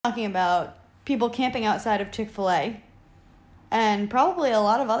talking about people camping outside of Chick-fil-A and probably a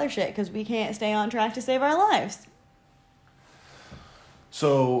lot of other shit because we can't stay on track to save our lives.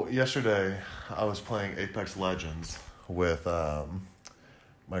 So yesterday I was playing Apex Legends with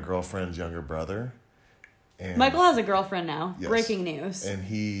my girlfriend's younger brother. And Michael has a girlfriend now. Yes. Breaking news. And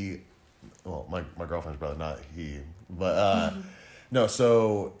my girlfriend's brother, not he. But no,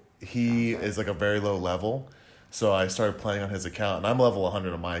 so he is like a very low level. So I started playing on his account, and I'm level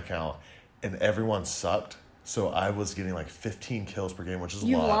 100 on my account, and everyone sucked. So I was getting like 15 kills per game, which is a lot.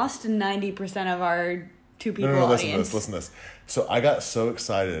 You lost 90% of our two people audience. Listen to this. So I got so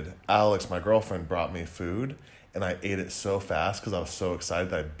excited. Alex, my girlfriend, brought me food, and I ate it so fast because I was so excited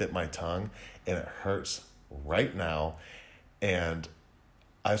that I bit my tongue, and it hurts right now. And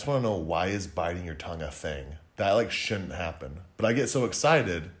I just want to know, why is biting your tongue a thing? That like shouldn't happen. But I get so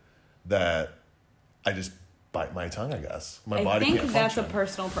excited that I just bite my tongue, I guess. My body can't function. I think that's a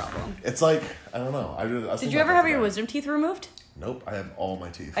personal problem. It's like, I don't know. Did you ever have your wisdom teeth removed? Nope, I have all my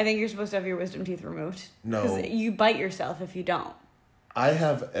teeth. I think you're supposed to have your wisdom teeth removed. No. Because you bite yourself if you don't. I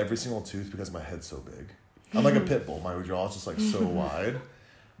have every single tooth because my head's so big. I'm like a pit bull. My jaw is just like so wide.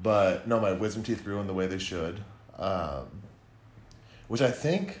 But no, my wisdom teeth grew in the way they should. Which I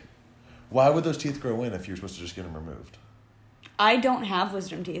think, why would those teeth grow in if you're supposed to just get them removed? I don't have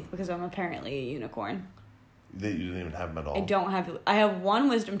wisdom teeth because I'm apparently a unicorn. You didn't even have them at all? I have one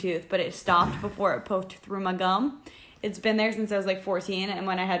wisdom tooth, but it stopped before it poked through my gum. It's been there since I was like 14, and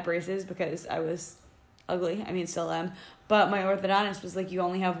when I had braces because I was ugly. I mean, still am. But my orthodontist was like, you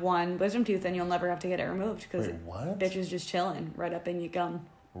only have one wisdom tooth and you'll never have to get it removed because bitch is just chilling right up in your gum.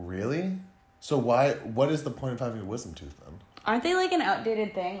 Really? So what is the point of having a wisdom tooth then? Aren't they like an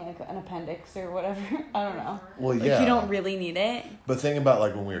outdated thing, like an appendix or whatever? I don't know. Well, like, you don't really need it. But think about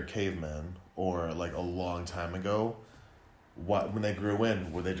like when we were cavemen or like a long time ago, when they grew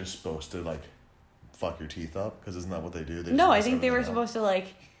in, were they just supposed to like fuck your teeth up? Because isn't that what they do? No, I think they were supposed to like,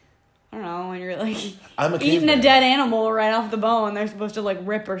 I don't know, when you're like eating a dead animal right off the bone, they're supposed to like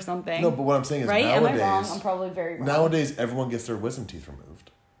rip or something. No, but what I'm saying is right? Nowadays... Am I wrong? I'm probably very wrong. Nowadays, everyone gets their wisdom teeth removed,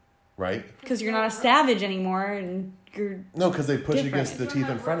 right? Because you're not a savage anymore and you're No, because they push different. against the teeth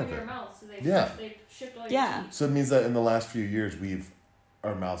in front of it. Mouth, so they shift all your teeth. So it means that in the last few years,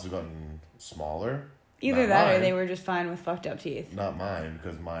 our mouths have gotten smaller. Either that or they were just fine with fucked up teeth. Not mine,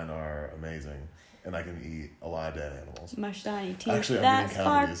 because mine are amazing. And I can eat a lot of dead animals. My shiny teeth. Actually,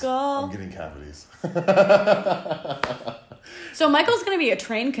 I'm getting cavities. So Michael's going to be a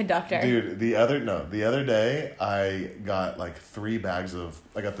train conductor. Dude, the other day, I got like 3 bags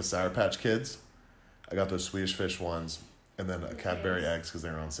I got the Sour Patch Kids. I got those Swedish Fish ones. And then Cadbury eggs because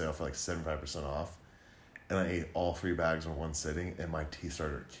they were on sale for like 75% off. And I ate all 3 bags in one sitting, and my teeth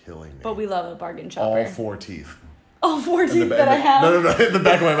started killing me. But we love a bargain shopper. All 4 teeth. All 4 teeth that I have? No, in the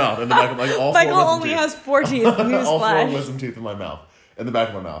back of my mouth. In the back of all Michael 4 only teeth. has 4 teeth. All 4 wisdom teeth in my mouth. In the back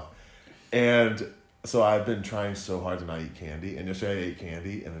of my mouth. And so I've been trying so hard to not eat candy. And yesterday I ate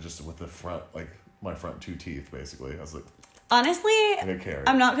candy, and it just with the front, like my front 2 teeth, basically. I was like... Honestly,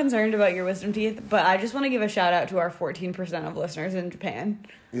 I'm not concerned about your wisdom teeth, but I just want to give a shout out to our 14% of listeners in Japan.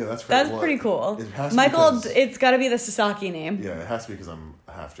 Yeah, that's great. That's pretty cool. It has to Michael, because, it's got to be the Sasaki name. Yeah, it has to be because I'm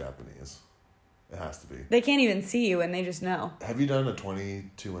half Japanese. It has to be. They can't even see you and they just know. Have you done a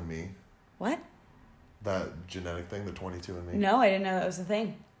 22andMe? What? That genetic thing, the 22andMe? No, I didn't know that was a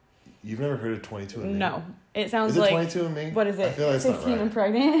thing. You've never heard of 22andMe? No. It sounds like... Is it 22andMe? What is it? I feel like it's 16 not right. and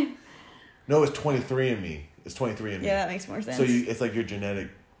pregnant? No, it's 23andMe. It's 23andMe. Yeah, that makes more sense. So it's like your genetic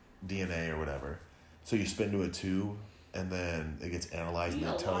DNA or whatever. So you spit into a tube, and then it gets analyzed, and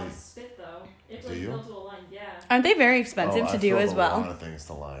they tell you. Spit though. It do you? Fills to a line. Yeah. Aren't they very expensive to do as well? A lot of things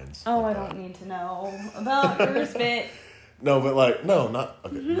to lines. Oh, like I don't need to know about your spit. No, but not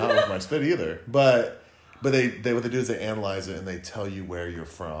with my spit either. But what they do is they analyze it and they tell you where you're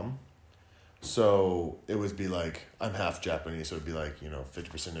from. So it would be like, I'm half Japanese, so it'd be like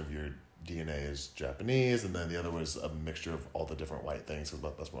 50% of your DNA is Japanese, and then the other was a mixture of all the different white things,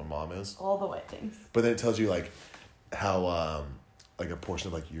 because that's what my mom is. All the white things. But then it tells you like how like a portion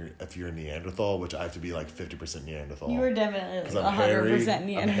of like if you're a Neanderthal, which I have to be like 50% Neanderthal. You were definitely like 100%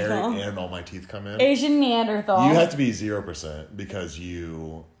 Neanderthal. I'm hairy and all my teeth come in. Asian Neanderthal. You have to be 0% because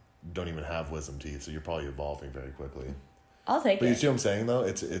you don't even have wisdom teeth, so you're probably evolving very quickly. I'll take it. But you see what I'm saying though?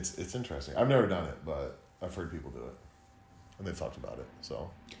 It's interesting. I've never done it, but I've heard people do it, and they've talked about it.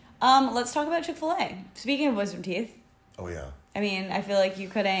 So. Let's talk about Chick-fil-A. Speaking of wisdom teeth. Oh, yeah. I mean, I feel like you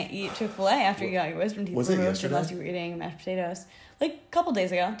couldn't eat Chick-fil-A after you got your wisdom teeth removed unless you were eating mashed potatoes. Like, a couple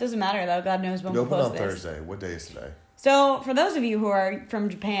days ago. Doesn't matter, though. God knows when we'll open post on Thursday. What day is today? So, for those of you who are from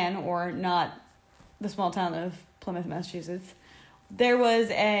Japan or not the small town of Plymouth, Massachusetts, there was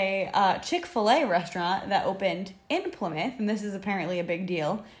a Chick-fil-A restaurant that opened in Plymouth, and this is apparently a big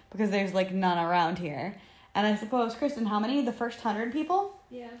deal because there's like none around here. And I suppose, Kristen, how many? The first 100 people?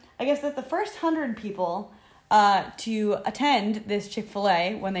 Yeah. I guess that the first 100 people to attend this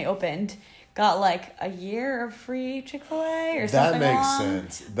Chick-fil-A when they opened got like a year of free Chick-fil-A or something. That makes along.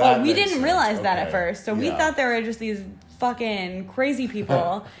 sense. But we didn't realize that at Okay. first. So we thought there were just these fucking crazy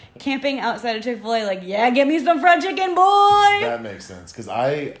people camping outside of Chick-fil-A like, yeah, give me some fried chicken, boy! That makes sense. Because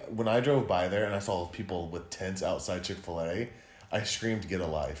when I drove by there and I saw people with tents outside Chick-fil-A, I screamed, get a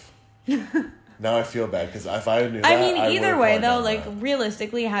life. Now I feel bad because if I knew that, I mean, either way, though, done like, that.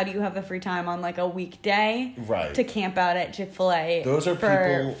 realistically, how do you have the free time on, like, a weekday Right. to camp out at Chick-fil-A Those are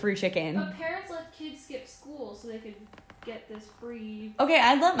for people- free chicken? But parents let kids skip school so they could get this free. Okay,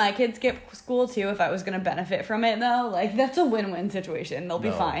 I'd let my kids skip school, too, if I was going to benefit from it, though. Like, that's a win-win situation. They'll be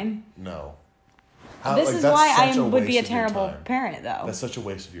No. fine. No. This is why I would be a waste of your terrible time. parent, though. That's such a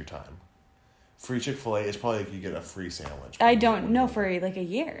waste of your time. Free Chick-fil-A is probably like you get a free sandwich. I don't know for, like, a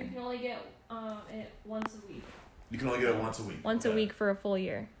year. You can only get it once a week. You can only get it once a week. Once a Okay. week for a full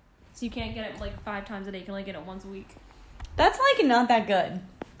year. So you can't get it like 5 times a day. You can only get it once a week. That's, like, not that good.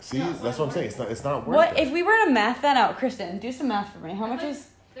 See, that's what I'm saying. It's not worth What it. if we were to math that out? Kristen, do some math for me. How much is...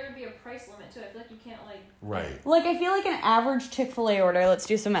 There would be a price limit too. I feel like you can't like. Right. Like, I feel like an average Chick-fil-A order, let's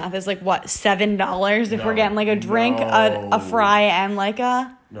do some math, is like, what, $7 if No. we're getting, like, a drink, No. a fry, and, like,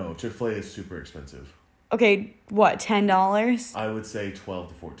 a... No, Chick-fil-A is super expensive. Okay, what, $10? I would say 12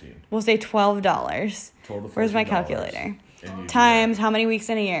 to 14. We'll say $12. 12 to 14. Where's my calculator? And you Times how many weeks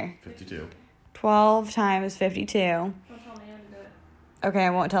in a year? 52. 12 times 52. Don't tell me how to do it. Okay, I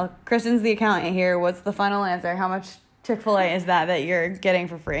won't tell. Kristen's the accountant here. What's the final answer? How much Chick-fil-A is that you're getting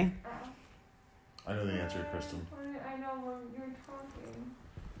for free? I know the answer, Kristen. I know when you're talking.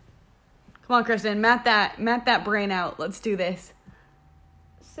 Come on, Kristen, math that brain out. Let's do this.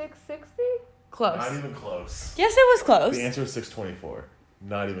 660. Close. Not even close. Yes, it was close. The answer is 624.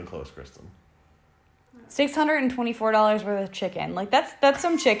 Not even close, Kristen. $624 worth of chicken. Like, that's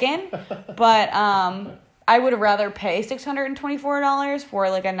some chicken, but I would rather pay $624 for,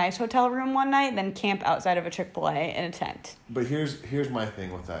 like, a nice hotel room one night than camp outside of a Chick-fil-A in a tent. But here's my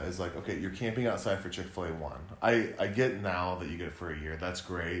thing with that is like, okay, you're camping outside for Chick-fil-A one. I get now that you get it for a year. That's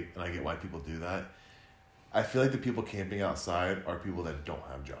great, and I get why people do that. I feel like the people camping outside are people that don't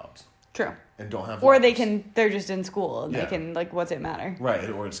have jobs. True. And don't have Or lives. they're just in school and Yeah. they can, like, what's it matter? Right,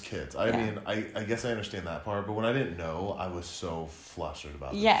 or it's kids. I Yeah. mean, I guess I understand that part, but when I didn't know, I was so flustered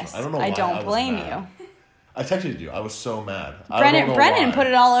about this. Yes, I don't know I why don't was blame mad. you. I texted you. I was so mad. I don't know Brennan why. put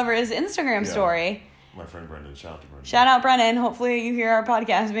it all over his Instagram Yeah. story. My friend Brendan. Shout out to Brendan. Shout out Brennan. Hopefully you hear our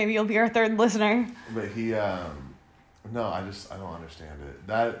podcast. Maybe you'll be our third listener. But he, no, I don't understand it.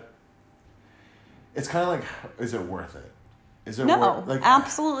 That, it's kind of like, is it worth it? Is it No, worth, like,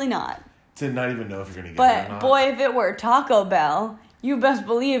 absolutely not. to not even know if you're going to get it or But not? boy, if it were Taco Bell, you best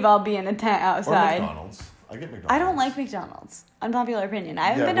believe I'll be in a tent Or outside. McDonald's. I get McDonald's. I don't like McDonald's. Unpopular opinion. I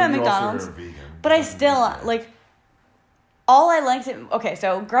haven't been well, to a you also McDonald's, are vegan. but I Nothing still, vegan. like, all I liked it. Okay,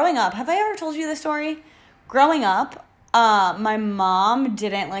 so growing up, have I ever told you this story? Growing up, my mom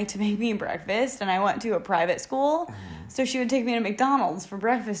didn't like to make me breakfast, and I went to a private school, so she would take me to McDonald's for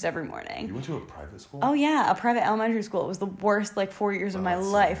breakfast every morning. You went to a private school? Oh yeah, a private elementary school. It was the worst, like, 4 years of my That's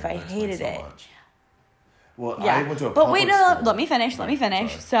life. I that explains hated so it. much. Well, Yeah, I went to a but wait, public no, school. let me finish. Sorry.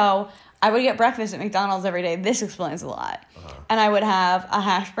 So I would get breakfast at McDonald's every day. This explains a lot. And I would have a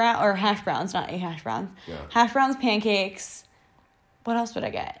hash browns, not a hash browns. Yeah. Hash browns, pancakes. What else would I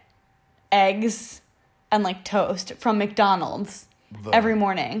get? Eggs and, like, toast from McDonald's The- every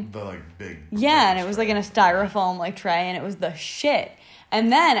morning. The, like, big... Yeah, and it was, like, in a styrofoam, like, tray, and it was the shit.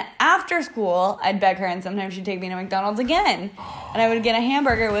 And then after school, I'd beg her, and sometimes she'd take me to McDonald's again. And I would get a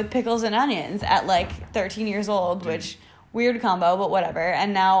hamburger with pickles and onions at, like, 13 years old, which, weird combo, but whatever.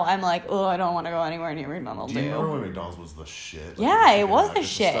 And now I'm like, oh, I don't want to go anywhere near McDonald's. Do you remember when McDonald's was the shit? Like, Yeah, the it was the chicken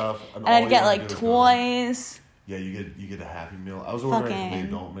shit. nuggets And all I'd you get, wanted like, to do was go there. toys. Yeah, you get a Happy Meal. I was ordering from Fucking- the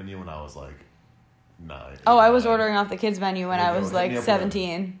adult menu when I was like 9. Oh, I was 9. ordering off the kids' menu when Yeah, I go was, hit like, me up with a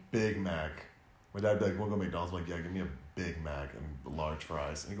 17. Big Mac. My dad would be like, "We'll go to McDonald's." I'm like, "Yeah, give me a Big Mac and large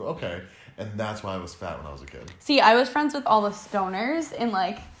fries." And he go, "Okay." And that's why I was fat when I was a kid. See, I was friends with all the stoners in,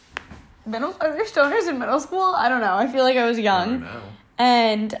 like, middle... Are there stoners in middle school? I don't know. I feel like I was young. Now.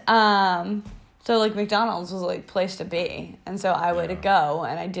 And so, like, McDonald's was, like, place to be. And so I would Yeah. go,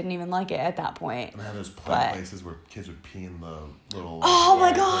 and I didn't even like it at that point. And I had those But- places where kids would pee in the little... Oh, my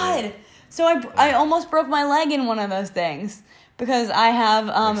water God! plate. So I almost broke my leg in one of those things. Because I have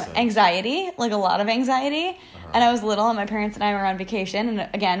Makes sense. anxiety, like a lot of anxiety. And I was little, and my parents and I were on vacation. And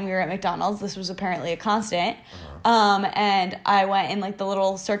again, we were at McDonald's. This was apparently a constant. And I went in like the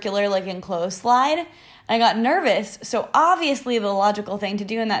little circular like enclosed slide, and I got nervous. So obviously the logical thing to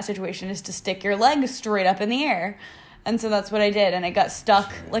do in that situation is to stick your legs straight up in the air. And so that's what I did, and it got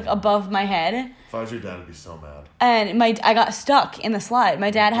stuck like above my head. If I was your dad, I'd be so mad. And I got stuck in the slide.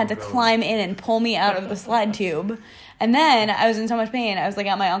 My dad had to climb in and pull me out of the slide tube. And then I was in so much pain. I was like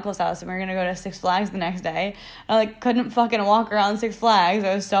at my uncle's house, and we were gonna go to Six Flags the next day. I like couldn't fucking walk around Six Flags.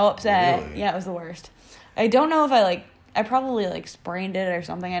 I was so upset. Really? Yeah, it was the worst. I don't know if I probably like sprained it or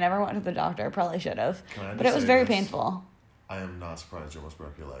something. I never went to the doctor. I probably should have. But it was very painful. I am not surprised you almost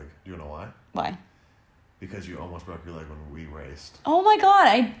broke your leg. Do you know why? Why? Because you almost broke your leg when we raced. Oh my god,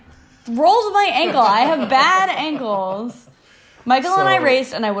 I rolled my ankle. I have bad ankles. Michael and I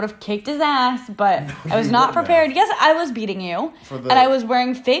raced, and I would have kicked his ass, but I was not prepared. Yes, I was beating you, and I was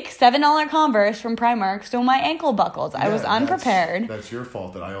wearing fake $7 Converse from Primark, so my ankle buckled. I was unprepared. That's your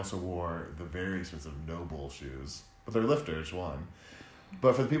fault that I also wore the very expensive No-Bull shoes. But they're lifters, one.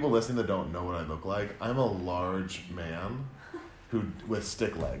 But for the people listening that don't know what I look like, I'm a large man with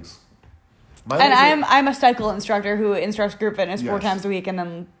stick legs. I'm a cycle instructor who instructs group fitness 4 times a week and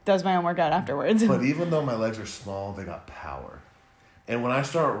then does my own workout afterwards. But even though my legs are small, they got power. And when I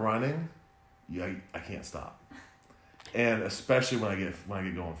start running, I can't stop. And especially when I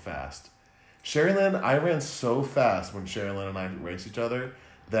get going fast. Sharilynn, I ran so fast when Sharilynn and I raced each other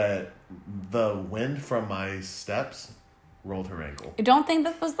that the wind from my steps rolled her ankle. I don't think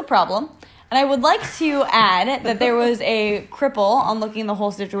that was the problem. And I would like to add that there was a cripple on looking the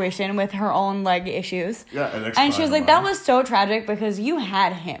whole situation with her own leg issues. Yeah, and she was like, that was so tragic because you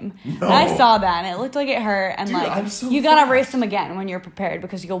had him. No. And I saw that, and it looked like it hurt. And dude, you gotta race him again when you're prepared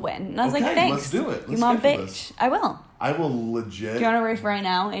because you'll win. And I was like, thanks. Let's do it. You mom bitch. I will. I will legit. Do you want to race right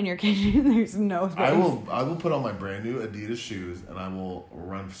now in your kitchen? There's no space. I will put on my brand new Adidas shoes, and I will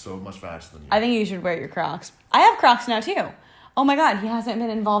run so much faster than you. I think you should wear your Crocs. I have Crocs now, too. Oh my god, he hasn't been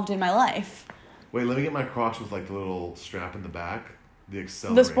involved in my life. Wait, let me get my Crocs with like the little strap in the back. The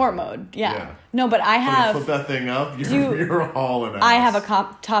accelerator. The sport mode, yeah. No, but I have... Flip that thing up, you're hauling ass. I have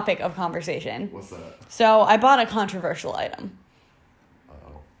a topic of conversation. What's that? So, I bought a controversial item.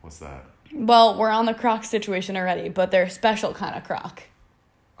 Uh-oh. What's that? Well, we're on the Crocs situation already, but they're a special kind of Croc.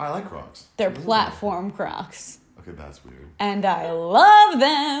 I like Crocs. They're platform Crocs. Okay, that's weird. And I love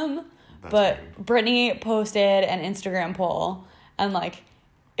them! But weird. Brittany posted an Instagram poll, and like,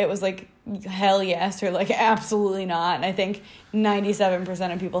 it was like, hell yes, or like, absolutely not. And I think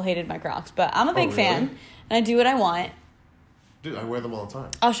 97% of people hated my Crocs. But I'm a big fan, and I do what I want. Dude, I wear them all the time.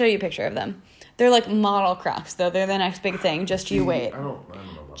 I'll show you a picture of them. They're like model Crocs, though. They're the next big thing. Just you wait. I don't know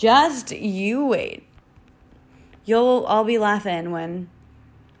about Just that. you wait. I'll be laughing when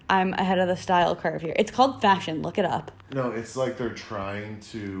I'm ahead of the style curve here. It's called fashion. Look it up. No, it's like they're trying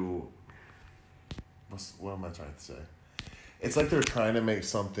to... What am I trying to say? It's like they're trying to make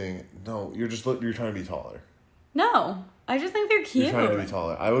something... No, you're trying to be taller. No, I just think they're cute. You're trying to be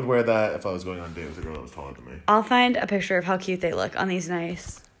taller. I would wear that if I was going on a date with a girl that was taller than me. I'll find a picture of how cute they look on these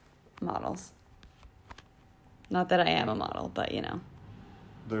nice models. Not that I am a model, but you know.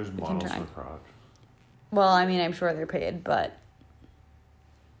 There's models for Croc. Well, I mean, I'm sure they're paid, but...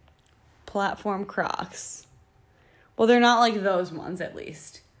 Platform Crocs. Well, they're not like those ones, at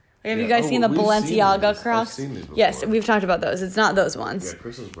least. Like, have you guys seen the Balenciaga Crocs? I've seen these before. Yes, we've talked about those. It's not those ones. Yeah,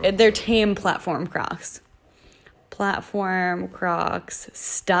 Chris is They're tame platform Crocs. Platform Crocs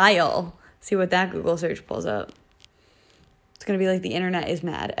style. See what that Google search pulls up. It's going to be like the internet is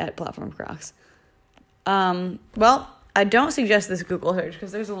mad at platform Crocs. Well, I don't suggest this Google search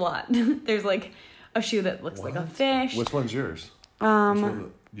because there's a lot. There's like a shoe that looks like a fish. Which one's yours?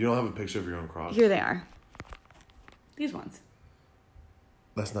 You don't have a picture of your own Crocs? Here they are. These ones.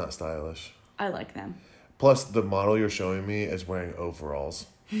 That's not stylish. I like them. Plus, the model you're showing me is wearing overalls.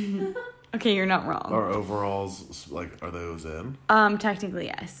 Okay, you're not wrong. Are overalls, like, are those in? Technically,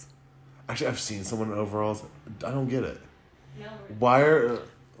 yes. Actually, I've seen someone in overalls. I don't get it. No, Why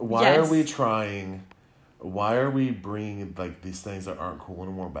are we trying... Why are we bringing, like, these things that aren't cool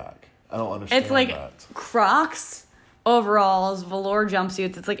anymore back? I don't understand It's like that. Crocs, overalls, velour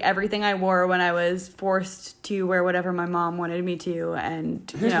jumpsuits. It's like everything I wore when I was forced to wear whatever my mom wanted me to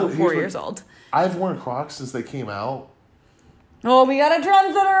and, 4 years old. I've worn Crocs since they came out. Oh, we got a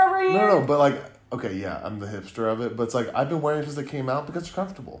trendsetter over here. No, but like, okay, yeah, I'm the hipster of it, but it's like, I've been wearing it since they came out because they're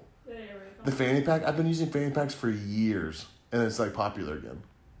comfortable. The fanny pack, I've been using fanny packs for years, and it's like popular again.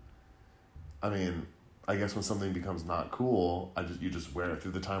 I mean, I guess when something becomes not cool, you just wear it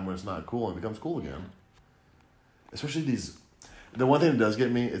through the time when it's not cool and it becomes cool again. Especially the one thing that does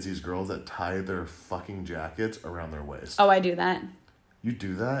get me is these girls that tie their fucking jackets around their waist. Oh, I do that. You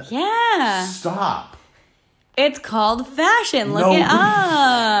do that? Yeah. Stop. It's called fashion. Look No. it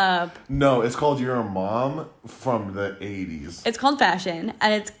up. No, it's called You're a Mom from the 80s. It's called fashion,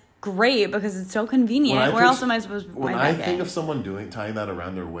 and it's great because it's so convenient. Where else am I supposed to When find I that think gay? of someone tying that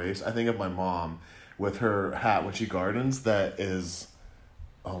around their waist, I think of my mom with her hat when she gardens. That is,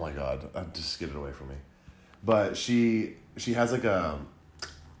 oh my god, just get it away from me. But she has like an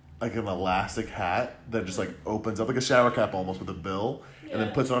elastic hat that just like opens up like a shower cap almost with a bill, and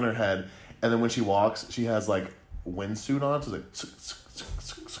then puts it on her head. And then when she walks, she has like windsuit on, so it's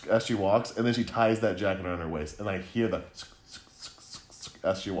like as she walks, and then she ties that jacket around her waist, and I hear the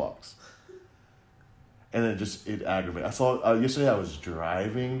as she walks, and it aggravates. I saw yesterday. I was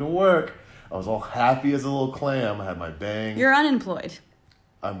driving to work. I was all happy as a little clam. I had my bang. You're unemployed.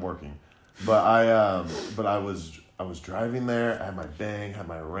 I'm working, but I was driving there. I had my bang, had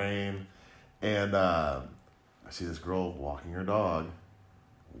my rain, and I see this girl walking her dog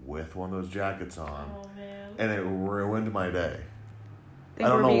with one of those jackets on, and it ruined my day. I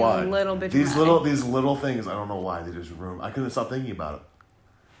don't know why. A little bit these dramatic. little things, I don't know why they just ruin. I couldn't stop thinking about it.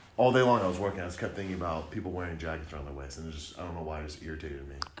 All day long I was working, I just kept thinking about people wearing jackets around their waist, and I don't know why it just irritated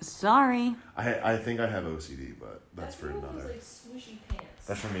me. Sorry. I think I have OCD, but that's for another. Like swooshy pants.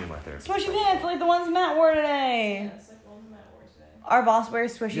 That's for me and my therapist. Swishy pants, like the ones Matt wore today. Yeah, it's like one Matt wore today. Our boss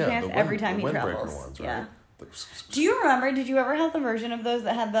wears swishy Yeah, pants the every time he windbreaker travels. ones, right? Yeah. Like, Do you remember? Did you ever have the version of those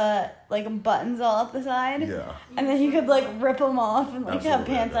that had the like buttons all up the side? yeah. And then you could like rip them off and like have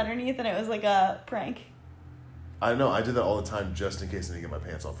Absolutely, pants I did. underneath, and it was like a prank. I know, I did that all the time just in case I need to get my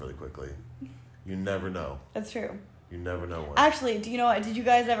pants off really quickly. You never know. That's true. You never know when. Actually, do you know what? Did you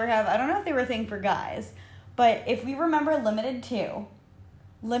guys ever have? I don't know if they were a thing for guys, but if we remember, Limited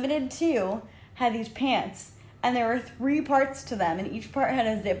 2 had these pants, and there were 3 parts to them, and each part had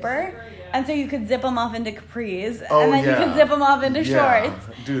a zipper, and so you could zip them off into capris, and then you could zip them off into shorts.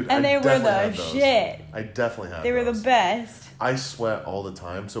 Dude, And they were definitely the had those. shit. I definitely had They were the those. best. I sweat all the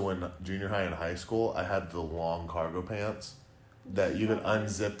time, so when junior high and high school, I had the long cargo pants that you could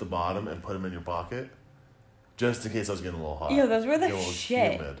unzip the bottom and put them in your pocket, just in case I was getting a little hot. Yo, those were the Getting a little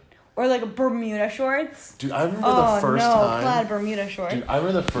shit. humid. Or like Bermuda shorts. Dude, I remember Oh the first no, time. plaid Bermuda shorts. Dude, I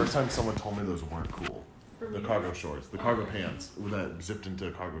remember the first time someone told me those weren't cool. The cargo shorts, the cargo pants that zipped into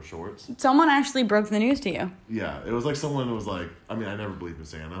cargo shorts. Someone actually broke the news to you. Yeah, it was like someone was like, I mean, I never believed in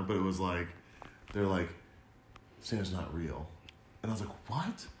Santa, but it was like, they're like, Santa's not real. And I was like,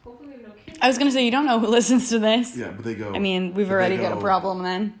 what? Hopefully we have no kids. I was gonna say, you don't know who listens to this. Yeah, but they go. I mean, we've but already they got a go- problem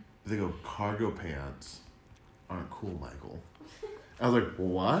then. They go, cargo pants aren't cool, Michael. I was like,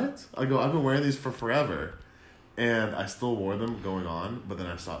 what? I go, I've been wearing these for forever. And I still wore them going on, but then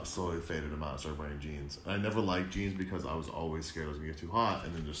I slowly faded them out and started wearing jeans. And I never liked jeans because I was always scared I was going to get too hot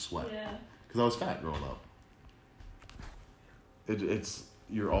and then just sweat. Yeah. Because I was fat growing up.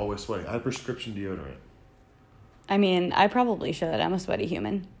 You're always sweating. I had prescription deodorant. I mean, I probably should. I'm a sweaty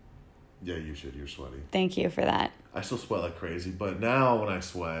human. Yeah, you should. You're sweaty. Thank you for that. I still sweat like crazy, but now when I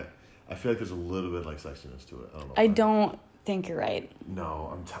sweat, I feel like there's a little bit like sexiness to it. I don't know. I why. don't think you're right.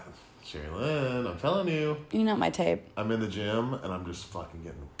 No, Sharilynn, I'm telling you. You're not my type. I'm in the gym and I'm just fucking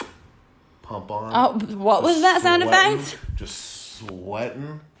getting pump on. Oh, what was that sound sweating, effect? Just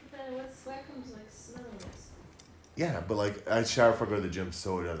sweating. Then what sweat comes like smelliness. Yeah, but like I shower before I go to the gym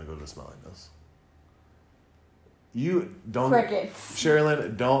so it doesn't go to smelliness. You don't. Crickets.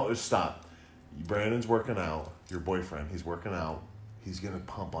 Sharilynn, don't stop. Brandon's working out. Your boyfriend, he's working out. He's gonna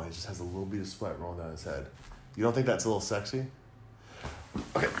pump on. He just has a little bit of sweat rolling down his head. You don't think that's a little sexy?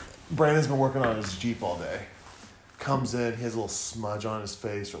 Okay, Brandon's been working on his Jeep all day. Comes in, he has a little smudge on his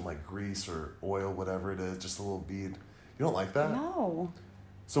face from like grease or oil, whatever it is, just a little bead. You don't like that? No.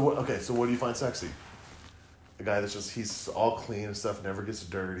 So what? Okay, so what do you find sexy? A guy that's he's all clean and stuff, never gets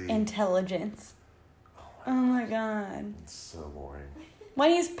dirty. Intelligence. Oh my god. It's so boring.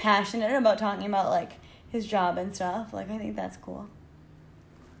 When he's passionate about talking about like his job and stuff, like I think that's cool.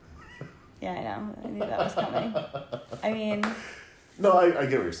 Yeah, I know. I knew that was coming. I mean, No, I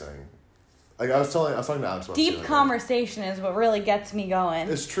get what you're saying. Like I was talking to Alex about deep this the other day. conversation is what really gets me going.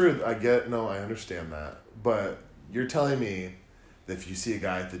 It's true. I understand that. But you're telling me that if you see a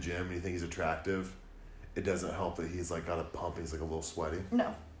guy at the gym and you think he's attractive, it doesn't help that he's like got a pump and he's like a little sweaty?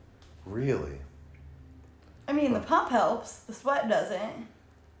 No. Really? I mean, the pump helps. The sweat doesn't.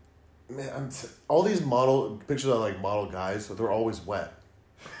 Man, all these pictures of like model guys, they're always wet.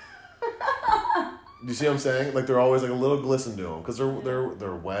 Do you see what I'm saying? Like they're always like a little glisten to them because they're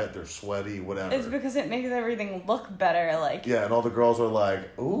wet, they're sweaty, whatever. It's because it makes everything look better. Like, Yeah, and all the girls are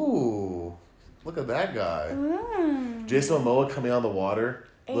like, "Ooh, look at that guy." mm, Jason Momoa coming out of the water,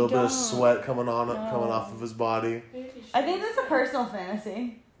 a I little bit of don't. sweat coming No. off of his body. Maybe if you I think shave that's a it. personal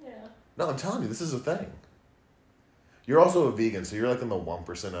fantasy. Yeah. No, I'm telling you, this is a thing. You're also a vegan, so you're like in the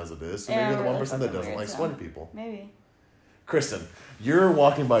 1% as it is. So maybe you're the 1% that doesn't like sweaty people. Maybe. Kristen, you're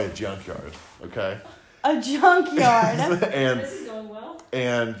walking by a junkyard, okay? A junkyard. And This is going well.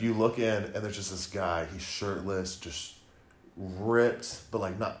 and you look in, and there's just this guy. He's shirtless, just ripped, but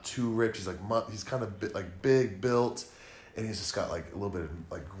like not too ripped. He's like he's kind of big built, and he's just got like a little bit of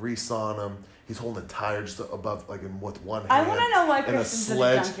like grease on him. He's holding a tire just above, like with one hand. I want to know why Kristen's in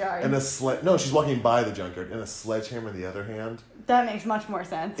a junkyard. No, she's walking by the junkyard, and a sledgehammer in the other hand. That makes much more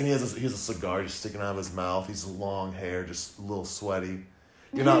sense. And he has a cigar just sticking out of his mouth. He's long hair, just a little sweaty.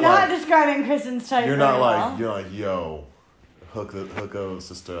 You're not describing Kristen's type. You're not like yo, hook a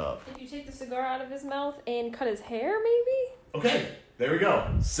sister up. Did you take the cigar out of his mouth and cut his hair, maybe? Okay, there we go.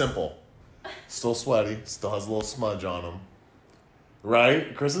 Simple. Still sweaty. Still has a little smudge on him.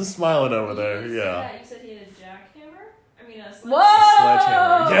 Right? Kristen's smiling over there. Yeah. You said he had a jackhammer? I mean, a Whoa! A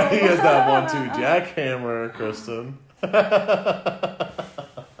sledgehammer. Yeah, he has that one too. Jackhammer, Kristen.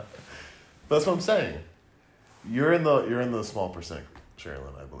 That's what I'm saying. You're in the small percent,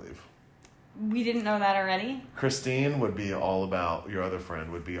 Sharilynn, I believe. We didn't know that already. Christine would be all about, your other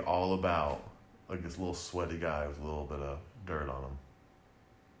friend would be all about like this little sweaty guy with a little bit of dirt on him.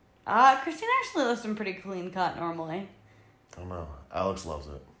 Christine actually looks pretty clean cut normally. I don't know. Alex loves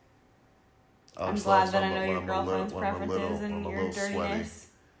it. I'm glad that I know your girlfriend's preferences and your dirtiness. Sweaty.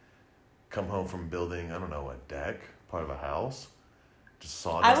 Come home from building, I don't know, a deck, part of a house. Just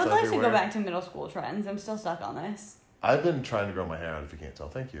sawdust I would like everywhere. to go back to middle school trends. I'm still stuck on this. I've been trying to grow my hair out, if you can't tell.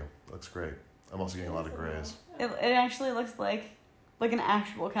 Thank you. Looks great. I'm also getting a lot of grays. It actually looks like an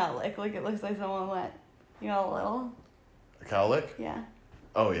actual cowlick. Like it looks like someone went, a little. A cowlick? Yeah.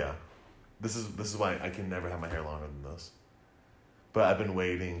 Oh yeah. This is why I can never have my hair longer than this. But I've been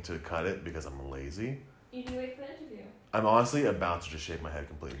waiting to cut it because I'm lazy. You can wait for the interview. I'm honestly about to just shave my head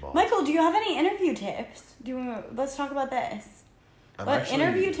completely bald. Michael, do you have any interview tips? Let's talk about this.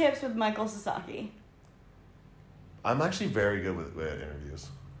 Interview tips with Michael Sasaki? I'm actually very good with interviews.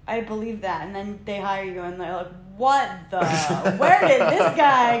 I believe that, and then they hire you, and they're like, "What the? Where did this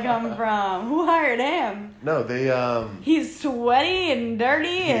guy come from? Who hired him?" No, they He's sweaty and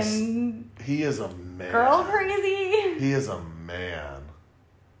dirty and he is a man. Girl crazy. He is a man,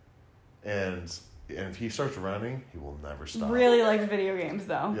 and if he starts running, he will never stop. Really likes video games,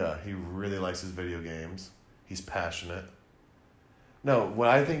 though. Yeah, he really likes his video games. He's passionate. No, what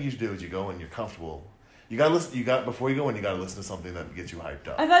I think you should do is you go and you're comfortable. You gotta listen. Before you go in, you gotta listen to something that gets you hyped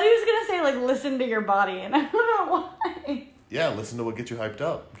up. I thought he was gonna say listen to your body, and I don't know why. Yeah, listen to what gets you hyped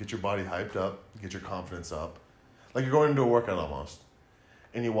up. Get your body hyped up. Get your confidence up. Like you're going into a workout almost,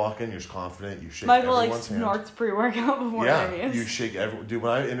 and you walk in, you're just confident. You shake everyone's hand. Michael snorts pre-workout before interviews. You shake everyone. Dude,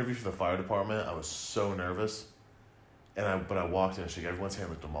 when I interviewed for the fire department, I was so nervous, but I walked in and shook everyone's hand,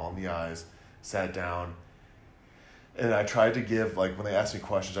 looked them all in the eyes, sat down, and I tried to give when they asked me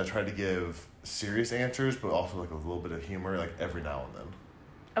questions, I tried to give serious answers, but also a little bit of humor, every now and then.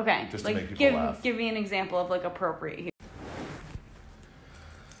 Okay, just to make people laugh. Give me an example of appropriate humor.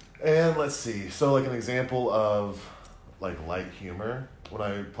 And let's see. So an example of light humor. When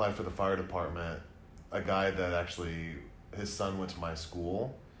I applied for the fire department, a guy that actually his son went to my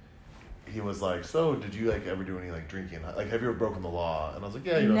school. He was like, "So did you ever do any drinking? Have you ever broken the law?" And I was like,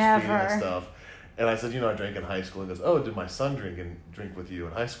 "Yeah, speeding and stuff." And I said, "I drank in high school." And he goes, "Oh, did my son drink with you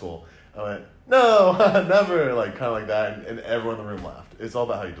in high school?" I went, "No, never." Kind of like that, and everyone in the room laughed. It's all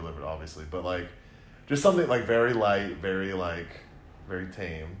about how you deliver it, obviously, but just something very light, very very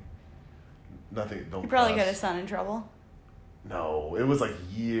tame. Nothing. Don't. You probably cuss. got his son in trouble. No, it was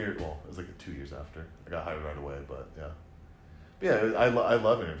year. Well, it was 2 years after I got hired right away. But yeah, I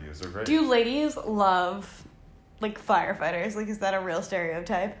love interviews. They're great. Do ladies love firefighters? Is that a real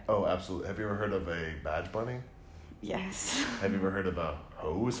stereotype? Oh, absolutely. Have you ever heard of a badge bunny? Yes. Have you ever heard of a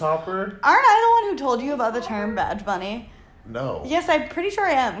hose hopper? Aren't I the one who told you about the term badge bunny? No. Yes, I'm pretty sure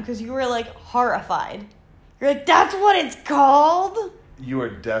I am, because you were horrified. You're that's what it's called? You are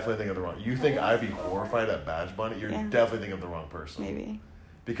definitely thinking of the wrong. You think I'd be horrified at badge bunny? You're definitely thinking of the wrong person. Maybe.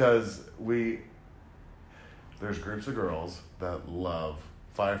 Because there's groups of girls that love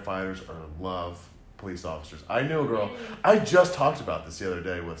firefighters or love police officers. I knew a girl. I just talked about this the other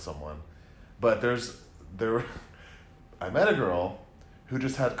day with someone, but I met a girl who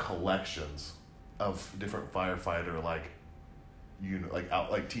just had collections of different firefighter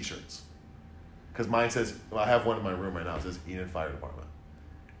t-shirts. Because mine says, I have one in my room right now. It says Enid Fire Department,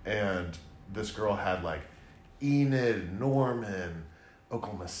 and this girl had Enid, Norman,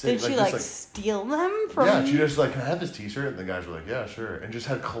 Oklahoma City. Did she steal them from? Yeah, she just can I have this T-shirt? And the guys were like, yeah, sure, and just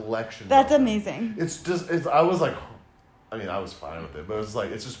had collections. That's amazing. I was I was fine with it, but it was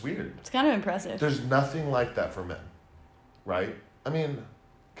it's just weird. It's kind of impressive. There's nothing like that for men. right? I mean,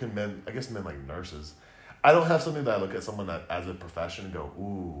 I guess men like nurses. I don't have something that I look at someone that as a profession and go,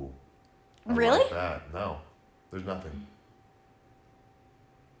 ooh. I Really? like that. No. There's nothing.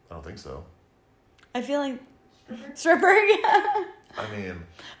 I don't think so. I feel like stripper. Yeah. I mean,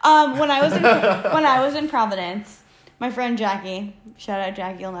 when I was in Providence, my friend Jackie, shout out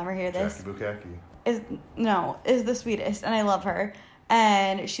Jackie, you'll never hear this. Jackie Bukaki. is the sweetest, and I love her.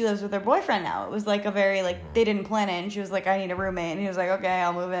 And she lives with her boyfriend now. It was like a very, like, they didn't plan it, and she was like, I need a roommate. And he was like, okay,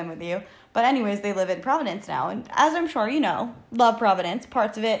 I'll move in with you. But anyways, they live in Providence now. And as I'm sure you know, love Providence.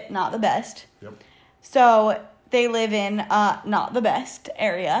 Parts of it, not the best. Yep. So they live in not the best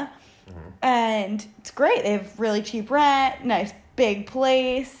area. Mm-hmm. And it's great. They have really cheap rent, nice big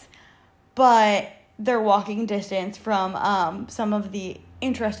place. But they're walking distance from some of the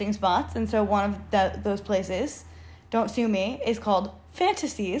interesting spots. And so one of those places, don't sue me, is called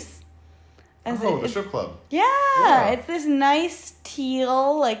Fantasies. The strip club. Yeah, it's this nice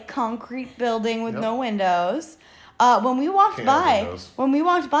teal, like, concrete building with no windows. When we walked by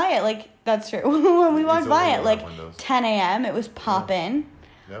it, like, that's true. When we walked by it, like, 10 a.m., it was popping.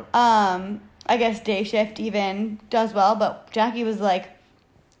 Yep. I guess day shift even does well, but Jackie was like,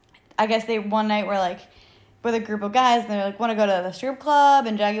 I guess they one night were like, with a group of guys, and they're like, want to go to the strip club?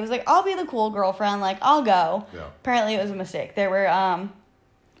 And Jackie was like, I'll be the cool girlfriend, like, I'll go. Yeah. Apparently it was a mistake. There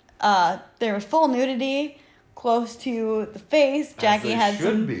was full nudity close to the face. Jackie had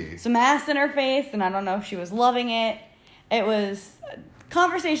some ass in her face, and I don't know if she was loving it. It was,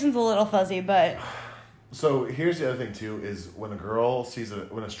 conversation's a little fuzzy, but... So here's the other thing too, is when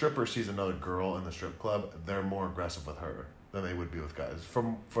a stripper sees another girl in the strip club, they're more aggressive with her than they would be with guys,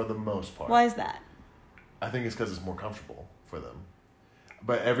 for the most part. Why is that? I think it's because it's more comfortable for them.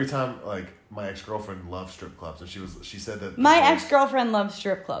 But every time, like, my ex-girlfriend loved strip clubs, and she said that... My ex-girlfriend loves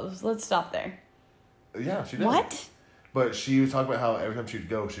strip clubs. Let's stop there. Yeah, she did. What? But she was talking about how every time she'd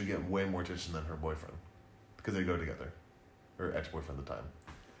go, she'd get way more attention than her boyfriend. Because they go together. Her ex-boyfriend at the time.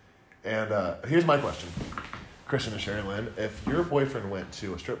 And here's my question. Kristen and Sharilynn, if your boyfriend went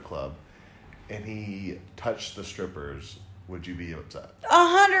to a strip club and he touched the strippers, would you be upset?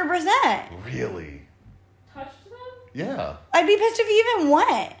 100%. Really? Touched them? Yeah. I'd be pissed if he even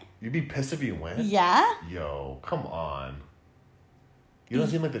went. You'd be pissed if you went? Yeah. Yo, come on. You don't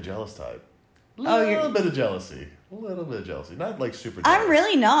seem like the jealous type. A little bit of jealousy. A little bit of jealousy. Not like super jealous. I'm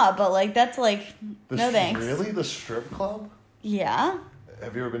really not, but like that's like no thanks. Really? The strip club? Yeah.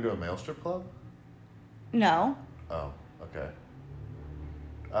 Have you ever been to a male strip club? No. Oh, okay.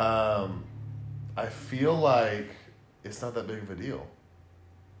 I feel like it's not that big of a deal.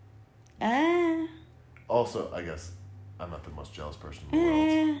 Also, I guess I'm not the most jealous person in the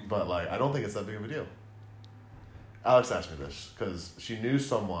world, but like I don't think it's that big of a deal. Alex asked me this because she knew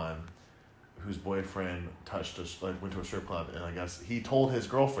someone whose boyfriend went to a strip club, and I guess he told his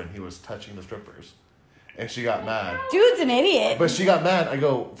girlfriend he was touching the strippers, and she got mad. Dude's an idiot. But she got mad. I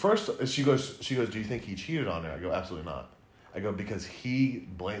go, first, she goes, do you think he cheated on her? I go, absolutely not. I go, because he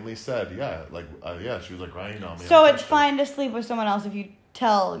blatantly said, yeah, she was like grinding on me. So it's fine to sleep with someone else if you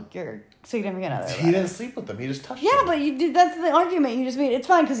tell your significant other. He didn't sleep with them. He just touched them. Yeah, but that's the argument you just made. It's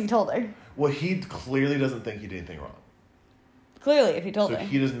fine because he told her. Well, he clearly doesn't think he did anything wrong. Clearly, if he told her. So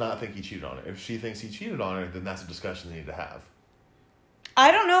he does not think he cheated on her. If she thinks he cheated on her, then that's a discussion they need to have.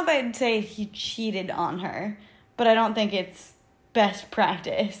 I don't know if I'd say he cheated on her, but I don't think it's best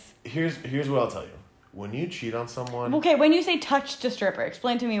practice. Here's what I'll tell you. When you cheat on someone... Okay, when you say touched a stripper,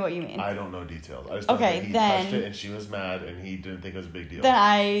 explain to me what you mean. I don't know details. I just know that he touched it and she was mad and he didn't think it was a big deal. Then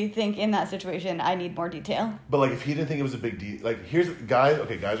I think in that situation, I need more detail. But like if he didn't think it was a big deal... Like here's... Guys,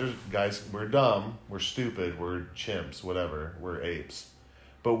 we're dumb, we're stupid, we're chimps, whatever. We're apes.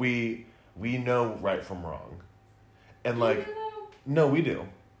 But we know right from wrong. And like... No, we do.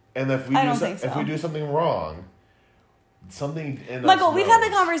 And if we if we do something wrong... Michael, we've had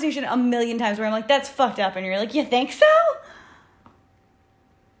the conversation a million times where I'm like, that's fucked up, and you're like, you think so?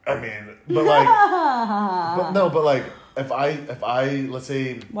 I mean, but like, if I let's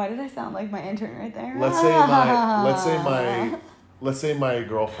say, why did I sound like my intern right there? Let's say my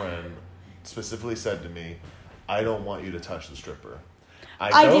girlfriend specifically said to me, I don't want you to touch the stripper.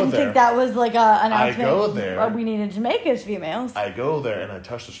 I didn't think that was like an announcement I go there. We needed to make as females. I go there and I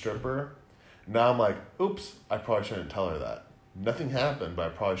touch the stripper. Now I'm like, oops, I probably shouldn't tell her that. Nothing happened, but I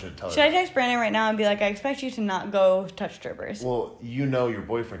probably shouldn't tell her that. Should I text Brandon right now and be like, I expect you to not go touch strippers? Well, you know your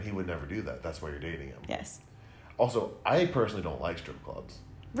boyfriend, he would never do that. That's why you're dating him. Yes. Also, I personally don't like strip clubs.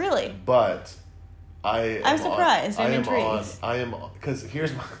 Really? But I'm surprised. I'm intrigued. Because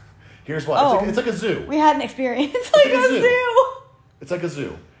here's why. It's like a zoo. We had an experience like a zoo. It's like a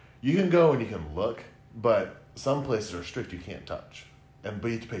zoo. You can go and you can look, but some places are strict, you can't touch. But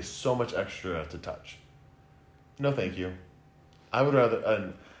you have to pay so much extra to touch. No, thank you. I would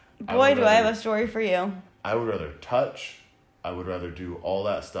rather... Boy, do I have a story for you. I would rather touch. I would rather do all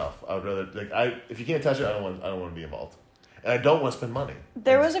that stuff. I would rather... if you can't touch it, I don't want to be involved. And I don't want to spend money.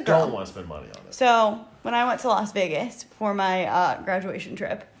 There was a girl. I don't want to spend money on it. So, when I went to Las Vegas for my graduation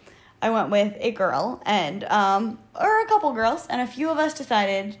trip, I went with a girl and, or a couple girls, and a few of us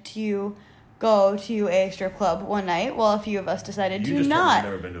decided to go to a strip club one night, while a few of us decided to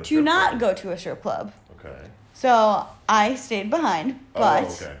not go to a strip club. Okay. So, I stayed behind, but...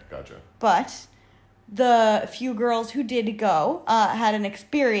 Oh, okay. Gotcha. But the few girls who did go had an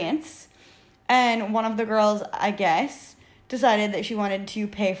experience, and one of the girls, I guess, decided that she wanted to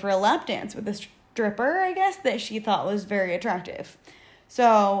pay for a lap dance with a stripper, I guess, that she thought was very attractive.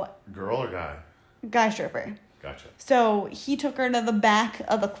 So... Girl or guy? Guy stripper. Gotcha. So he took her to the back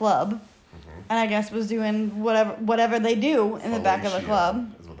of the club, and I guess was doing whatever they do in the back of the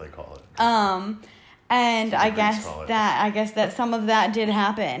club. Is what they call it. And I guess that some of that did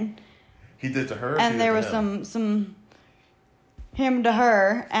happen. He did to her? And there was some him to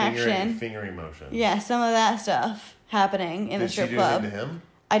her action. Fingering motion. Yeah, some of that stuff happening in the strip club. Did she do anything to him?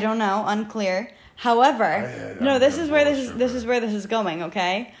 I don't know, unclear. However, this is where this is going,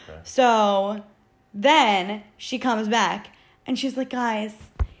 okay? So then she comes back and she's like, guys,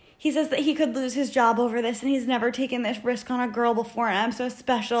 he says that he could lose his job over this and he's never taken this risk on a girl before and I'm so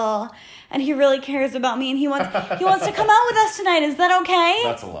special and he really cares about me and he wants to come out with us tonight. Is that okay?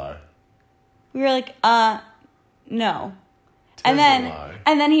 That's a lie. We were like, no. And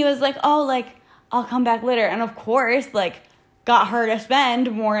then he was like, oh, like, I'll come back later. And of course, like, got her to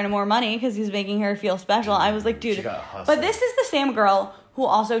spend more and more money because he's making her feel special. I was like, dude, but this is the same girl who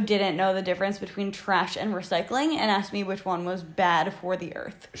also didn't know the difference between trash and recycling and asked me which one was bad for the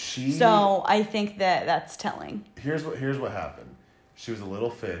earth. So I think that's telling. Here's what happened. She was a little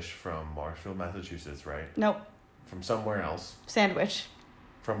fish from Marshfield, Massachusetts, right? Nope. From somewhere else. Sandwich.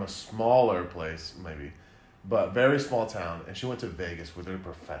 From a smaller place, maybe. But very small town. And she went to Vegas where they're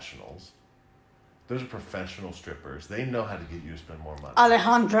professionals. Those are professional strippers. They know how to get you to spend more money.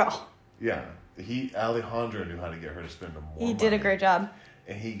 Alejandro. Yeah. Alejandro knew how to get her to spend more money. He did a great job.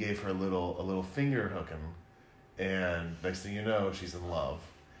 And he gave her a little finger hooking. And next thing you know, she's in love.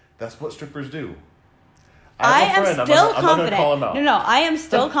 That's what strippers do. I am still confident. I'm not gonna call him out. No, I am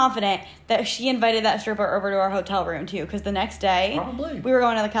still confident that she invited that stripper over to our hotel room too. Because the next day, we were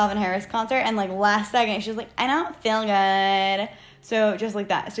going to the Calvin Harris concert, and like last second, she was like, "I don't feel good," so just like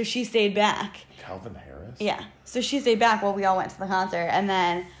that. So she stayed back. Calvin Harris. Yeah. So she stayed back while we all went to the concert, and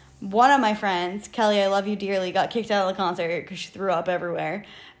then one of my friends, Kelly, I love you dearly, got kicked out of the concert because she threw up everywhere,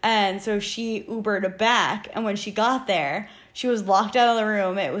 and so she Ubered back, and when she got there, she was locked out of the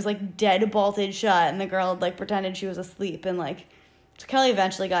room. It was, like, dead bolted shut, and the girl, like, pretended she was asleep. And, like, so Kelly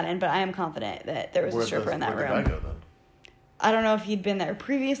eventually got in, but I am confident that there was a stripper in that room. Where'd the guy go, then? I don't know if he'd been there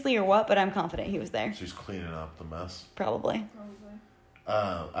previously or what, but I'm confident he was there. She's cleaning up the mess. Probably.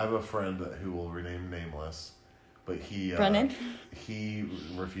 I have a friend who will remain nameless, but Brendan? He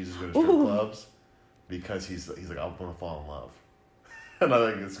refuses to go to strip clubs because he's like, I want to fall in love. And I'm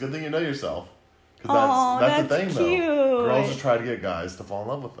like, it's a good thing you know yourself. Because that's the thing, cute. Though. Girls just try to get guys to fall in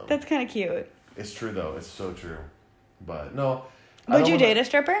love with them. That's kind of cute. It's true, though. It's so true. But, no. Would you date a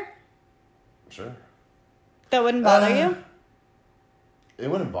stripper? Sure. That wouldn't bother you? It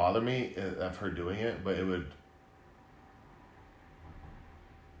wouldn't bother me of her doing it, but it would...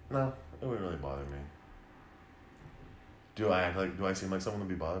 No, it wouldn't really bother me. Do I seem like someone to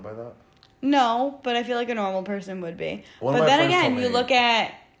be bothered by that? No, but I feel like a normal person would be. But then again, you look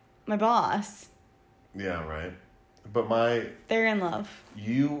at my boss. Yeah, right. But they're in love.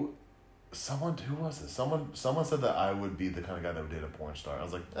 Who was it? Someone said that I would be the kind of guy that would date a porn star. I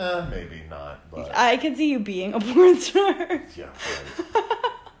was like, maybe not, but... I could see you being a porn star. Yeah, right.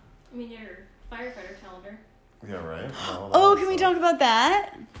 I mean, your firefighter calendar. Yeah, right. Can we talk about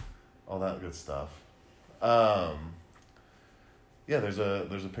that? All that good stuff. Yeah, there's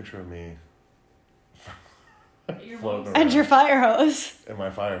a picture of me floating around. And your fire hose. And my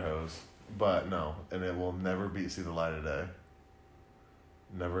fire hose. But no, and it will never see the light of day.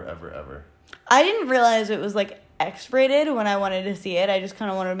 Never, ever, ever. I didn't realize it was, like, X-rated when I wanted to see it. I just kind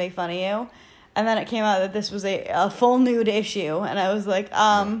of wanted to make fun of you. And then it came out that this was a full nude issue. And I was like,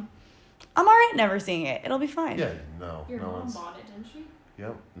 I'm all right never seeing it. It'll be fine. Yeah, no. Your mom bought it, didn't she?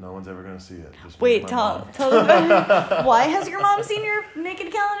 Yep, no one's ever going to see it. Wait, tell us why has your mom seen your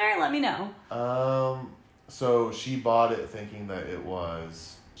naked calendar? Let me know. So she bought it thinking that it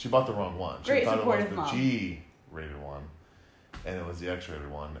was... She bought the wrong one. She thought it was the G-rated one. and it was the X-rated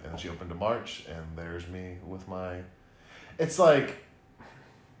one. And then she opened in March, and there's me with my. It's like,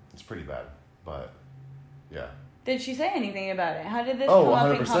 it's pretty bad, but yeah. Did she say anything about it? How did this come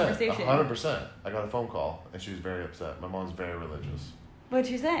up in conversation? 100%. I got a phone call, and she was very upset. My mom's very religious. What'd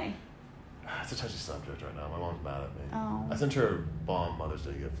she say? It's a touchy subject right now. My mom's mad at me. Oh. I sent her a bomb Mother's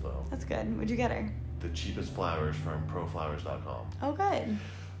Day gift, though. That's good. What'd you get her? The cheapest flowers from proflowers.com. Oh, good.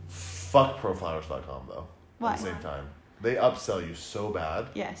 Fuck proflowers.com, though. Why? At the same time. They upsell you so bad.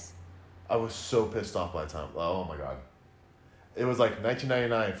 Yes. I was so pissed off by the time. Oh, my God. It was like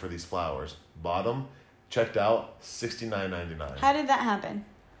 $19.99 for these flowers. Bought them, checked out, $69.99. How did that happen?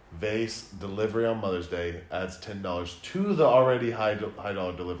 Vase, delivery on Mother's Day, adds $10 to the already high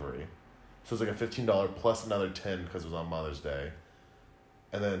dollar delivery. So it's like a $15 plus another $10 because it was on Mother's Day.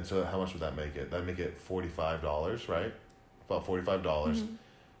 And then, so how much would that make it? That'd make it $45, right? About $45. Mm-hmm.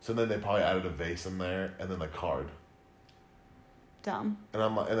 So then they probably added a vase in there and then the card. Dumb. And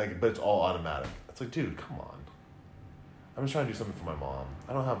I'm like, but it's all automatic. It's like, dude, come on. I'm just trying to do something for my mom.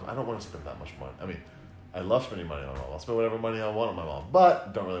 I don't want to spend that much money. I mean, I love spending money on my mom. I'll spend whatever money I want on my mom,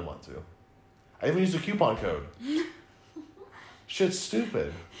 but don't really want to. I even used a coupon code. Shit's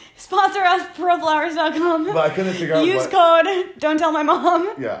stupid. Sponsor us, proflowers.com. But I couldn't figure out Use code, don't tell my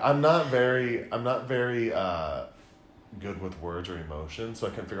mom. Yeah, I'm not very good with words or emotions, so I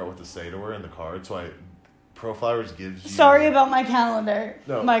couldn't figure out what to say to her in the card. So ProFlowers gives you... Sorry about my calendar,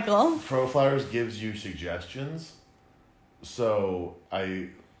 no, Michael. ProFlowers gives you suggestions. So I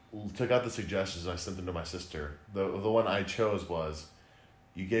took out the suggestions and I sent them to my sister. The one I chose was,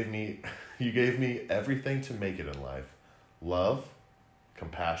 you gave me everything to make it in life. Love,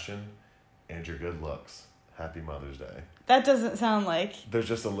 compassion, and your good looks. Happy Mother's Day. That doesn't sound like... There's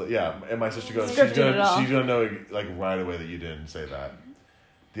just and my sister goes, she's gonna know like right away that you didn't say that.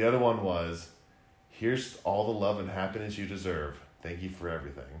 The other one was, here's all the love and happiness you deserve. Thank you for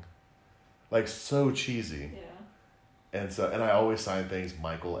everything. Like, so cheesy. Yeah. And I always sign things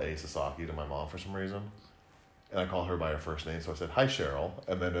Michael A. Sasaki to my mom for some reason. And I call her by her first name, so I said, hi, Cheryl.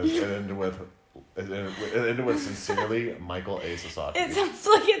 And then it ended with... It ended with sincerely Michael A. Sasaki. It sounds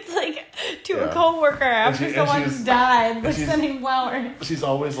like it's like to a coworker after someone's died, like sending flowers. She's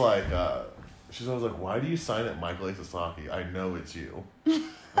always like, why do you sign it Michael A. Sasaki? I know it's you. I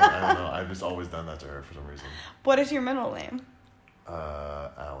don't know. I've just always done that to her for some reason. What is your middle name?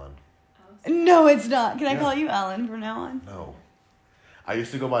 Alan. No, it's not. Can I call you Alan from now on? No. I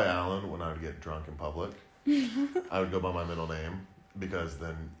used to go by Alan when I would get drunk in public. I would go by my middle name because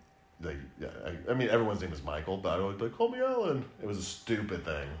then. I mean, everyone's name is Michael, but I would call me Alan. It was a stupid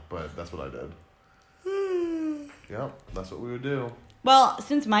thing, but that's what I did. Yeah, that's what we would do. Well,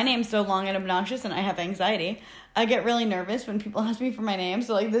 since my name's so long and obnoxious and I have anxiety, I get really nervous when people ask me for my name.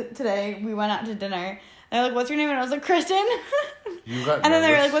 So, today we went out to dinner. And they're like, what's your name? And I was like, Kristen. You got and then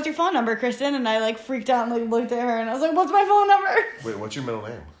they were like, what's your phone number, Kristen? And I, freaked out and, looked at her. And I was like, what's my phone number? Wait, what's your middle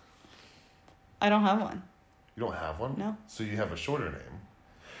name? I don't have one. You don't have one? No. So you have a shorter name.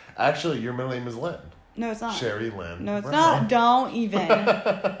 Actually, your middle name is Lynn. No, it's not. Sharilynn. No, it's not. Don't even.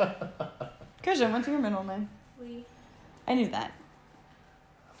 Kristen, what's your middle name? Lee. I knew that.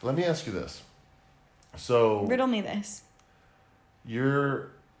 Let me ask you this. So... Riddle me this.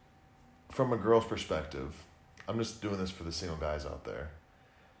 You're... From a girl's perspective, I'm just doing this for the single guys out there.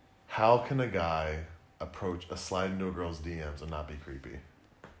 How can a guy slide into a girl's DMs and not be creepy?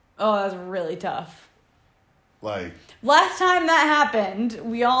 Oh, that's really tough. Last time that happened,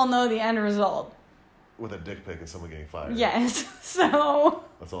 we all know the end result. With a dick pic and someone getting fired. Yes, so...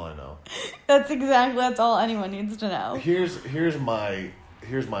 That's all I know. That's all anyone needs to know. Here's my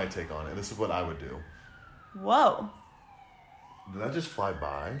take on it. This is what I would do. Whoa. Did that just fly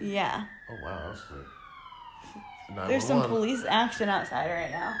by? Yeah. Oh, wow, that was quick. There's some police action outside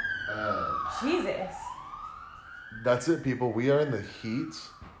right now. Jesus. That's it, people. We are in the heat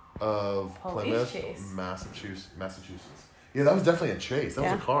of Police Plymouth, chase. Massachusetts. Yeah, that was definitely a chase. That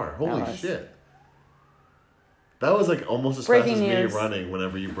was a car. Holy shit. That was almost as fast as me running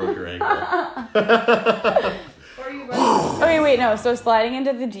whenever you broke your ankle. Or you running. Okay, wait, no. So sliding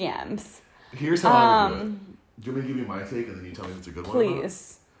into the DMs. Here's how I would do it. Do you want me to give you my take and then you tell me if it's a good one?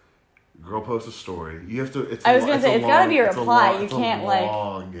 Please. Girl posts a story. You have to. It's gotta be a reply. You can't It's a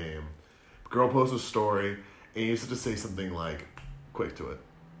long game. Girl posts a story and you just have to say something quick to it.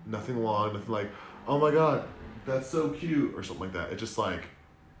 Nothing long. Nothing like, oh my god, that's so cute or something like that. It's just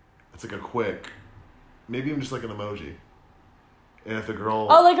it's a quick, maybe even just an emoji. And if the girl...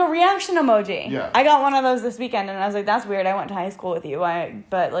 Oh, like a reaction emoji. Yeah. I got one of those this weekend and I was like, that's weird. I went to high school with you.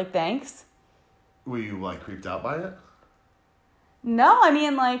 But thanks. Were you creeped out by it? No, I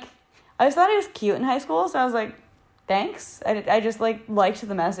mean I just thought it was cute in high school, so I was like, thanks. I just like liked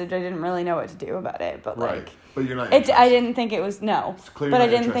the message. I didn't really know what to do about it, but Right. like. But you're not. I didn't think it was no, It's clear but you're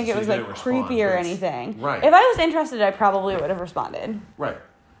I not didn't think it was interested, so like you didn't creepy or respond, anything. right. If I was interested, I probably would have responded. Right.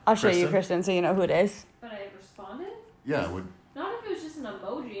 I'll show you, Kristen, so you know who it is. But I responded? Yeah. Not if it was just an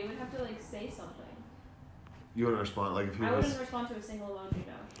emoji. It would have to, like, say something. You wouldn't respond like if he I was. wouldn't respond to a single emoji,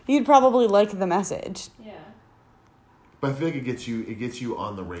 no. You'd probably like the message. Yeah. But I feel like it gets you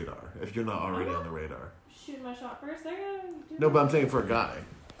on the radar if you're not already on the radar. Shoot my shot first. I gotta do No, that. but I'm saying for a guy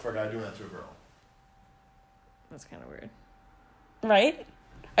doing that to a girl. That's kind of weird. Right?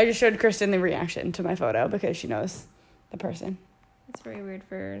 I just showed Kristen the reaction to my photo because she knows the person. It's very weird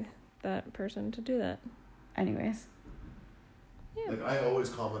for that person to do that. Anyways. Yeah. Like I always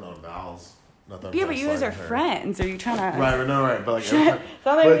comment on Val's. Not that I'm Yeah, trying but to you guys slide are her. friends. Are you trying to... Right. But like every time, Something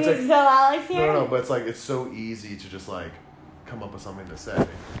but we it's need like- to tell Alex here? no, but it's like it's so easy to just like come up with something to say.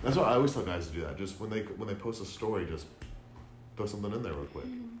 That's why I always tell guys to do that. Just when they post a story, just throw something in there real quick.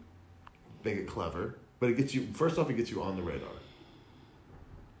 Make it clever, but it gets you. First off, it gets you on the radar.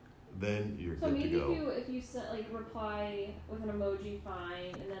 Then you're So good maybe to go. if you like reply with an emoji,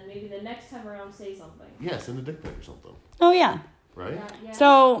 fine, and then maybe the next time around say something. Yeah, send a dick pic or something, Oh, yeah. right? Yeah.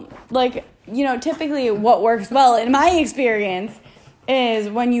 So, like, you know, typically what works well, in my experience, is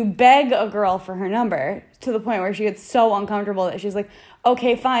when you beg a girl for her number to the point where she gets so uncomfortable that she's like,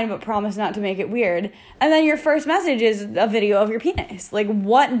 okay, fine, but promise not to make it weird. And then your first message is a video of your penis. Like,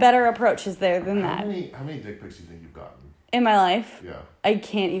 what better approach is there than How that? many dick pics do you think you've gotten? In my life, Yeah, I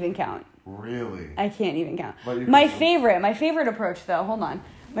can't even count. really. I can't even count. But you My can- favorite approach, though, hold on.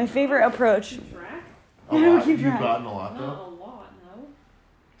 My favorite approach, Keep track? A I don't lot. keep You've track. gotten a lot Not though. a lot, no.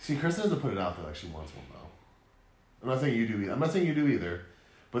 See, Kristen doesn't put it out there like she wants one though. I'm not saying you do either. I'm not saying you do either.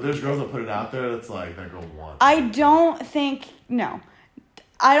 But there's girls that put it out there that's like that girl wants. I don't think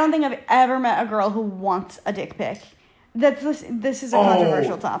I've ever met a girl who wants a dick pic. This is a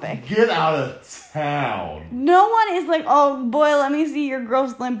controversial topic. Get out of town. No one is like, oh boy, let me see your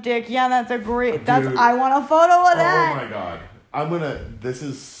gross limp dick. Yeah, that's a great. Dude. I want a photo of that. Oh my god. This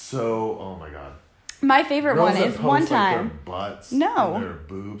is so. Oh my god. My favorite Girls one that is post, one like, time. their butts. No. And their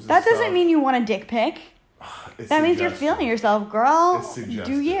boobs. And That doesn't stuff. mean you want a dick pic. It's That means you're suggestive. feeling yourself, girl. It's suggestive.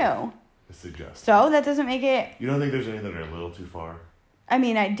 Do you? It's suggestive. So that doesn't make it. You don't think there's any that are a little too far? I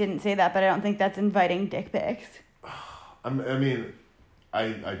mean, I didn't say that, but I don't think that's inviting dick pics. I mean, I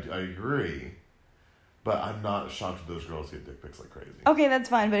agree, but I'm not shocked that those girls get dick pics like crazy. Okay, that's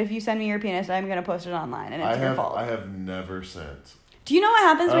fine. But if you send me your penis, I'm gonna post it online, and it's your fault. I have never sent. Do you know what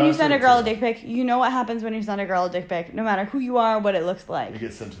happens when you send a sent it girl a too. dick pic? You know what happens when you send a girl a dick pic, no matter who you are, what it looks It like.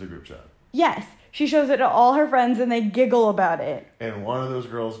 gets sent to the group chat, Yes, she shows it to all her friends, and they giggle about it. and one of those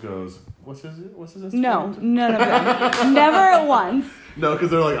girls goes, "What's his Instagram?" No, none of them. Never once. No, because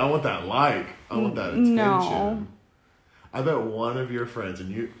they're like, "I want that like, I want that attention." No. I bet one of your friends, and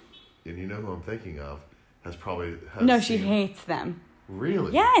you know who I'm thinking of, has No, she seen- hates them.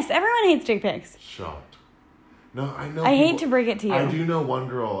 Really? Yes, everyone hates dick pics. Shocked. No, I know. I hate people- to break it to you. I do know one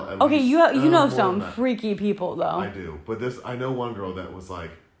girl. At Okay, least, you know more some than that. freaky people though. I do, but I know one girl that was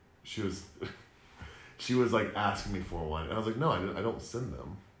like, she was like asking me for one, and I was like, no, I don't send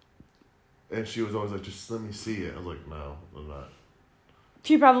them. And she was always like, just let me see it. I was like, no, I'm not.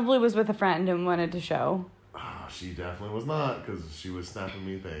 She probably was with a friend and wanted to show. Ah, she definitely was not, because she was snapping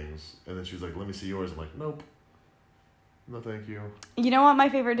me things, and then she was like, let me see yours. I'm like, nope, no, thank you. You know what my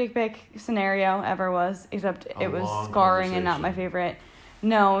favorite dick pic scenario ever was? Except A it was long scarring and not my conversation. favorite.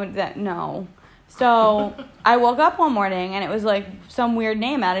 No. So I woke up one morning and it was like some weird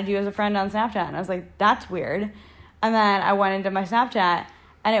name added you as a friend on Snapchat. And I was like, that's weird. And then I went into my Snapchat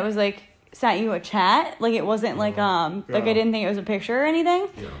and it was like, sent you a chat. Like it wasn't like I didn't think it was a picture or anything.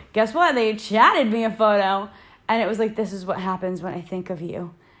 Yeah. Guess what? They chatted me a photo and it was like, this is what happens when I think of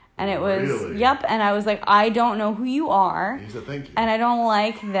you. And it was, Really? yep. And I was like, I don't know who you are. And he said, thank you. And I don't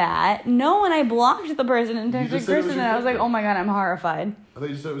like that. No, and I blocked the person and texted just said it was Kristen, your and I was like, favorite. oh my god, I'm horrified. I thought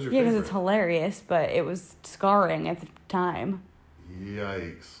you said it was your Yeah, favorite. because it's hilarious, but it was scarring at the time.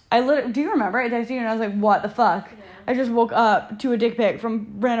 Yikes. Do you remember? I texted you and I was like, what the fuck? Yeah. I just woke up to a dick pic from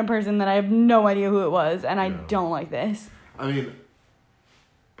a random person that I have no idea who it was, and I Yeah. don't like this. I mean,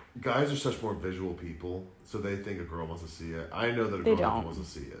 guys are such more visual people, so they think a girl wants to see it. I know that a They girl don't. never wants to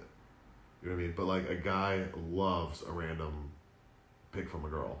see it. You know what I mean? But like a guy loves a random pic from a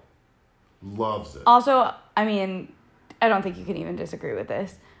girl. Loves it. Also, I mean, I don't think you can even disagree with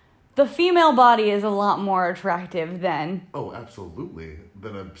this. The female body is a lot more attractive than Oh, absolutely.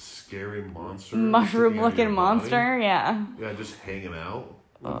 Than a scary monster. mushroom-looking sticking out of your monster. body. Yeah. Yeah, just hanging out.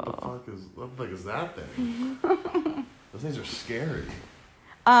 What the fuck is that thing? Mm-hmm. Those things are scary.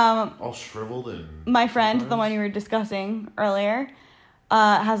 All shriveled and... My friend, the one you were discussing earlier,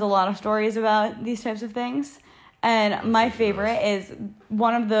 has a lot of stories about these types of things. And my favorite is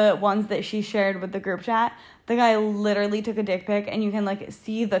one of the ones that she shared with the group chat. The guy literally took a dick pic, and you can, like,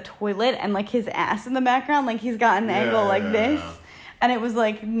 see the toilet and, like, his ass in the background. Like, he's got an angle like this. Yeah. And it was,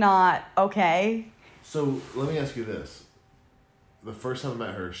 like, not okay. So, let me ask you this. The first time I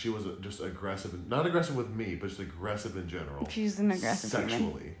met her, she was just aggressive. Not aggressive with me, but just aggressive in general. She's an aggressive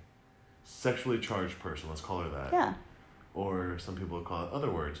Sexually. Sexually charged person, let's call her that. Yeah. Or some people would call it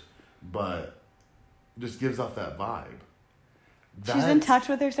other words. But just gives off that vibe. She's in touch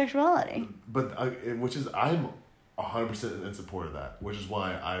with her sexuality. But, I'm 100% in support of that. Which is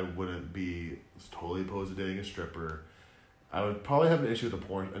why I wouldn't be totally opposed to dating a stripper. I would probably have an issue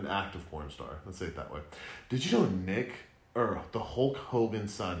with an active porn star. Let's say it that way. Did you know the Hulk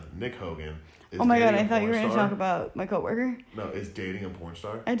Hogan's son, Nick Hogan, is oh my god, I dating a thought you were porn going to star? talk about my coworker. No, is dating a porn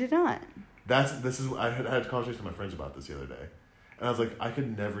star. I did not. I had a conversation with my friends about this the other day. And I was like, I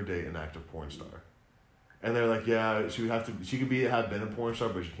could never date an active porn star. And they're like, yeah, she could have been a porn star,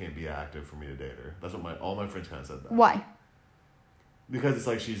 but she can't be active for me to date her. That's what all my friends kind of said that. Why? Because it's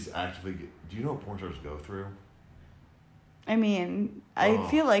like she's actively... Do you know what porn stars go through? I mean, I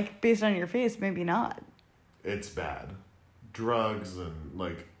feel like based on your face, maybe not. It's bad. Drugs and,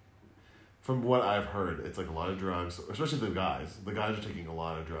 like, from what I've heard, it's like a lot of drugs, especially the guys. The guys are taking a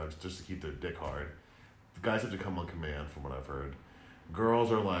lot of drugs just to keep their dick hard. The guys have to come on command, from what I've heard.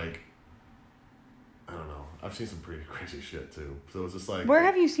 Girls are like, I don't know. I've seen some pretty crazy shit, too. So it's just like... Where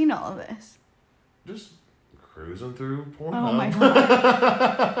have you seen all of this? Just cruising through Pornhub. Oh my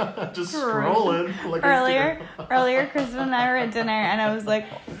god. Just scrolling. Like earlier, Kristen and I were at dinner, and I was like,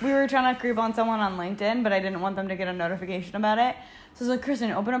 we were trying to creep on someone on LinkedIn, but I didn't want them to get a notification about it. So I was like,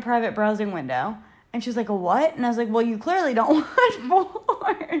 Kristen, open a private browsing window. And she was like, a what? And I was like, well, you clearly don't watch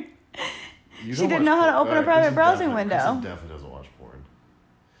porn. She didn't know how to open a private browsing window. Kristen definitely doesn't watch porn.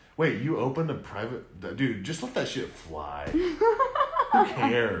 Wait, you opened a private... Dude, just let that shit fly. Who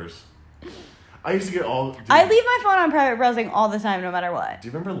cares? I used to get all... Dude, I leave my phone on private browsing all the time, no matter what. Do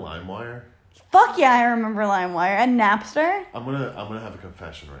you remember LimeWire? Fuck yeah, I remember LimeWire. And Napster? I'm gonna have a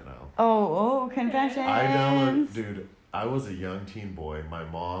confession right now. Oh, confessions. Dude, I was a young teen boy. My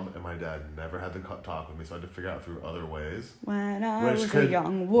mom and my dad never had to talk with me, so I had to figure out through other ways. When I was a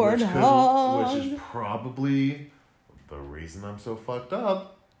young warthog. Which is probably the reason I'm so fucked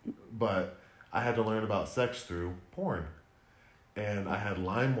up. But I had to learn about sex through porn. And I had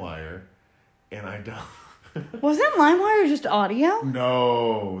LimeWire, and I don't... Wasn't LimeWire just audio?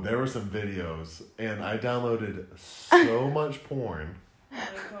 No, there were some videos, and I downloaded so much porn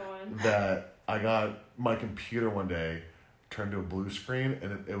that I got my computer one day turned to a blue screen,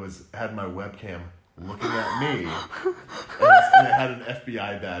 and it had my webcam looking at me, and it had an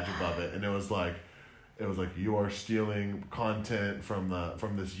FBI badge above it, and it was like you are stealing content from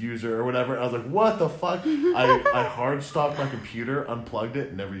this user or whatever. And I was like, what the fuck? I hard stopped my computer, unplugged it,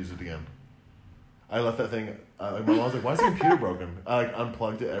 and never used it again. I left that thing. My mom was like, why is the computer broken? I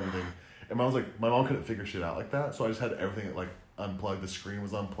unplugged it, everything. And my mom couldn't figure shit out like that, so I just had everything unplugged. The screen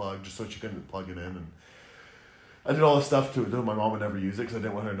was unplugged just so she couldn't plug it in. And I did all this stuff to it. My mom would never use it because I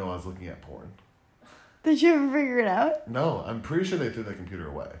didn't want her to know I was looking at porn. Did you ever figure it out? No, I'm pretty sure they threw that computer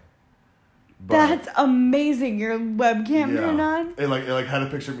away. But that's amazing. Your webcam turned on? It had a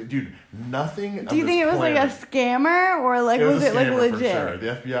picture of me. Dude, nothing. Do you think it was like a scammer or was it like legit? For sure.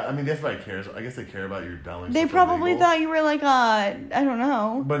 The FBI cares. I guess they care about your downloading. They probably thought you were like I don't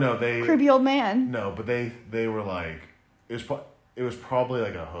know. But no, creepy old man. No, but they were like, it was probably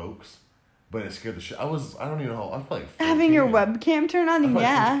like a hoax, but it scared the shit. I don't even know how, I was probably like 14. Having your webcam turn on,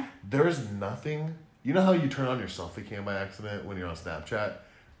 yeah. There is nothing, you know how you turn on your selfie cam by accident when you're on Snapchat?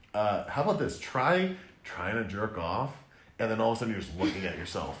 How about this? Trying to jerk off, and then all of a sudden you're just looking at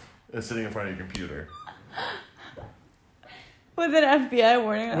yourself and sitting in front of your computer. With an FBI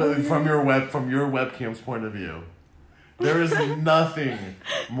warning. From your webcam's point of view. There is nothing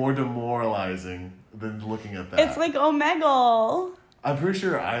more demoralizing than looking at that. It's like Omegle. I'm pretty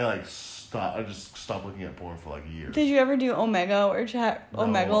sure I just stopped looking at porn for years. Did you ever do Omegle or chat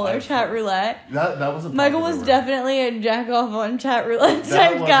roulette? That wasn't. Michael was definitely a jack off on chat roulette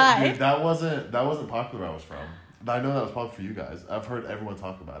type guy. Dude, that wasn't popular where I was from. I know that was popular for you guys. I've heard everyone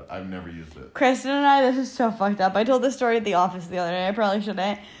talk about it. I've never used it. Kristen and I, this is so fucked up. I told this story at the office the other day. I probably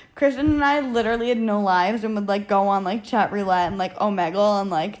shouldn't. Kristen and I literally had no lives and would go on chat roulette and Omegle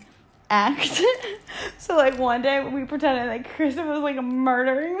and act. So one day we pretended Kristen was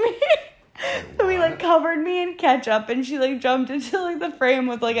murdering me. So we covered me in ketchup and she jumped into the frame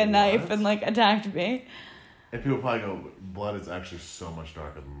with a knife and attacked me. And people probably go, blood is actually so much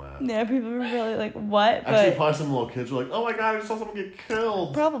darker than that. Yeah, people were really like, what? Actually, probably some little kids were like, oh my god, I just saw someone get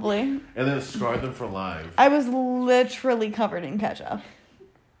killed. Probably. And then it scarred them for life. I was literally covered in ketchup.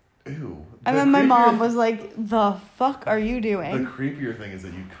 Ew. And then my mom was like, the fuck are you doing? The creepier thing is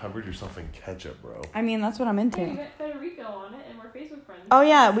that you covered yourself in ketchup, bro. I mean, that's what I'm into. Hey, we met Federico on it, and we're Facebook friends. Oh,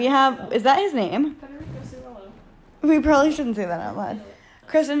 yeah, we have... Is that his name? Federico Cirillo. We probably shouldn't say that out loud.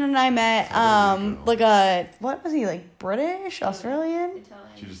 Kristen and I met, like a... What was he, like, British? Australian? Italian.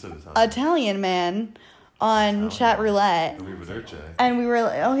 She just said Italian. Italian man on chat roulette. Arrivederci. And we were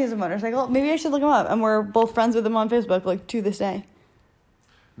like, oh, he has a motorcycle. Maybe I should look him up. And we're both friends with him on Facebook, like, to this day.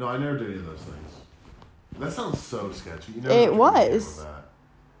 No, I never did any of those things. That sounds so sketchy. You It was.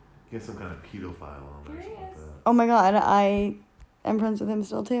 Get some kind of pedophile on there or something like that. Oh, my God. I am friends with him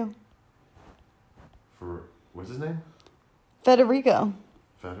still, too. What's his name? Federico.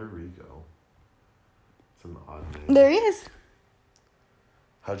 Federico. It's an odd name. There he is.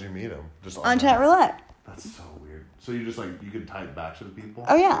 How'd you meet him? Just On chat roulette. That's so weird. So you just like, you could type back to the people?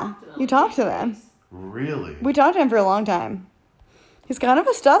 Oh, yeah. You talk to them. Really? We talked to him for a long time. He's kind of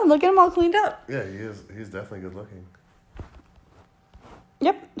a stud. Look at him all cleaned up. Yeah, he is. He's definitely good looking.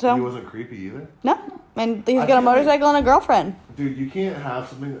 Yep. So He wasn't creepy either? no, and he's I got a feel like- motorcycle and a girlfriend. Dude, you can't have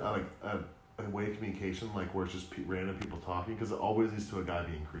something like a way of communication like where it's just random people talking because it always leads to a guy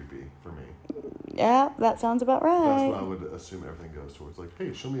being creepy for me. Yeah, that sounds about That's right. what I would assume everything goes towards. Like,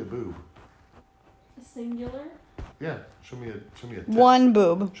 hey, show me a boob. A singular. Yeah, show me a tit. One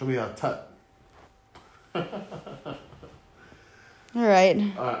boob. Show me a tut. All right.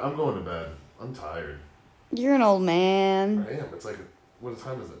 Alright, I'm going to bed. I'm tired. You're an old man. I am. It's like, what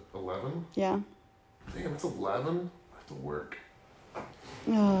time is it? 11? Yeah. Damn, it's 11? I have to work.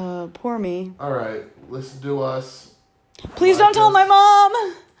 Oh, poor me. Alright, listen to us. Please Like don't tell us. my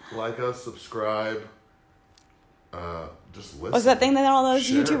mom. Like us, subscribe. Just listen. What's that thing that all those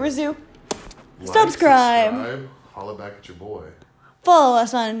Share. YouTubers do? Like, Subscribe. Holla back at your boy. Follow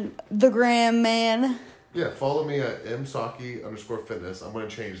us on the gram, man. Yeah, follow me at msaki_fitness. I'm going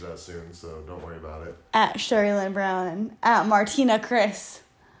to change that soon, so don't worry about it. At Sharilynn Brown and at Martina Chris.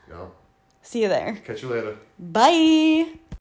 Yeah. See you there. Catch you later. Bye.